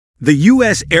The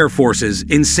U.S. Air Force's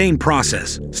insane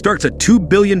process starts a $2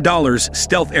 billion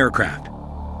stealth aircraft.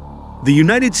 The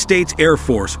United States Air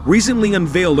Force recently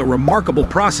unveiled a remarkable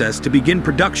process to begin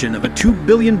production of a $2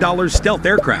 billion stealth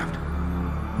aircraft.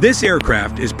 This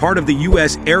aircraft is part of the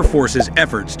U.S. Air Force's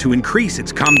efforts to increase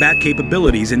its combat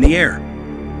capabilities in the air.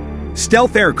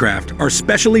 Stealth aircraft are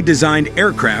specially designed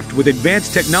aircraft with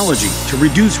advanced technology to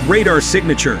reduce radar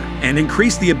signature and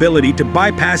increase the ability to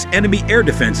bypass enemy air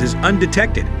defenses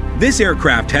undetected. This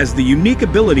aircraft has the unique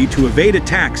ability to evade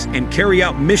attacks and carry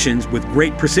out missions with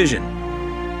great precision.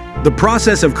 The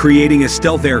process of creating a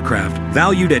stealth aircraft,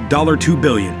 valued at $2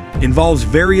 billion, involves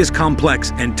various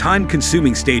complex and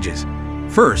time-consuming stages.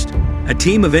 First, a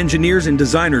team of engineers and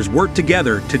designers worked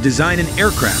together to design an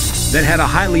aircraft that had a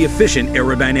highly efficient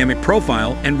aerodynamic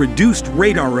profile and reduced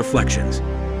radar reflections.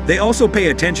 They also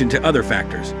pay attention to other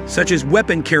factors, such as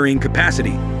weapon carrying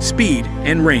capacity, speed,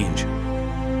 and range.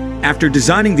 After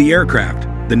designing the aircraft,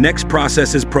 the next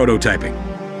process is prototyping.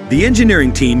 The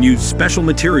engineering team used special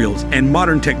materials and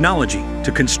modern technology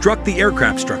to construct the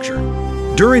aircraft structure.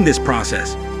 During this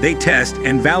process, they test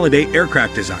and validate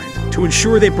aircraft designs to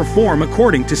ensure they perform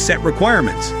according to set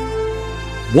requirements.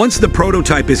 Once the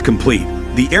prototype is complete,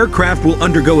 the aircraft will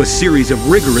undergo a series of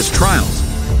rigorous trials.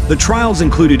 The trials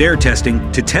included air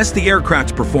testing to test the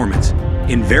aircraft's performance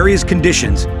in various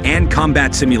conditions and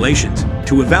combat simulations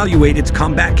to evaluate its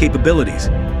combat capabilities.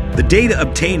 The data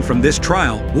obtained from this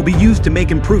trial will be used to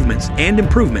make improvements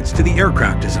to the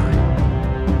aircraft design.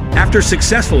 After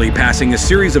successfully passing a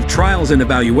series of trials and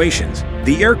evaluations,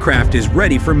 the aircraft is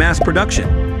ready for mass production.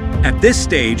 At this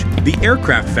stage, the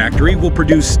aircraft factory will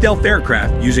produce stealth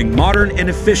aircraft using modern and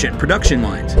efficient production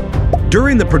lines.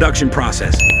 During the production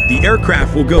process, the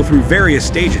aircraft will go through various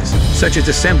stages, such as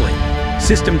assembly,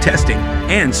 system testing,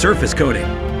 and surface coating.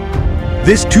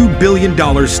 This $2 billion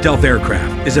stealth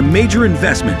aircraft is a major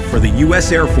investment for the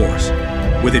U.S. Air Force.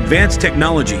 With advanced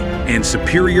technology and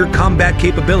superior combat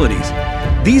capabilities,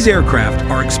 these aircraft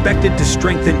are expected to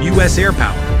strengthen U.S. air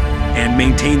power and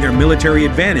maintain their military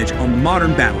advantage on the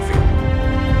modern battlefield.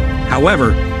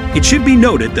 However, it should be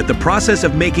noted that the process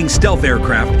of making stealth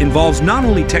aircraft involves not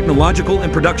only technological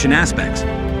and production aspects,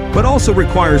 but also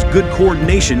requires good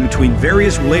coordination between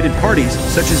various related parties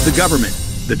such as the government,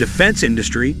 the defense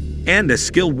industry, and a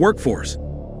skilled workforce.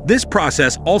 This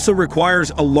process also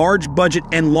requires a large budget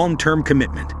and long-term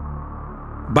commitment.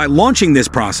 By launching this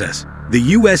process, the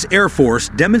U.S. Air Force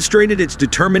demonstrated its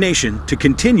determination to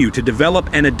continue to develop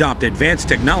and adopt advanced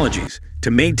technologies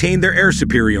to maintain their air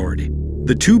superiority.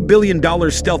 The $2 billion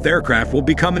stealth aircraft will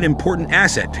become an important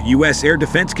asset to U.S. air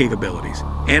defense capabilities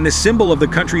and a symbol of the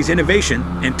country's innovation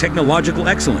and technological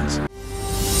excellence.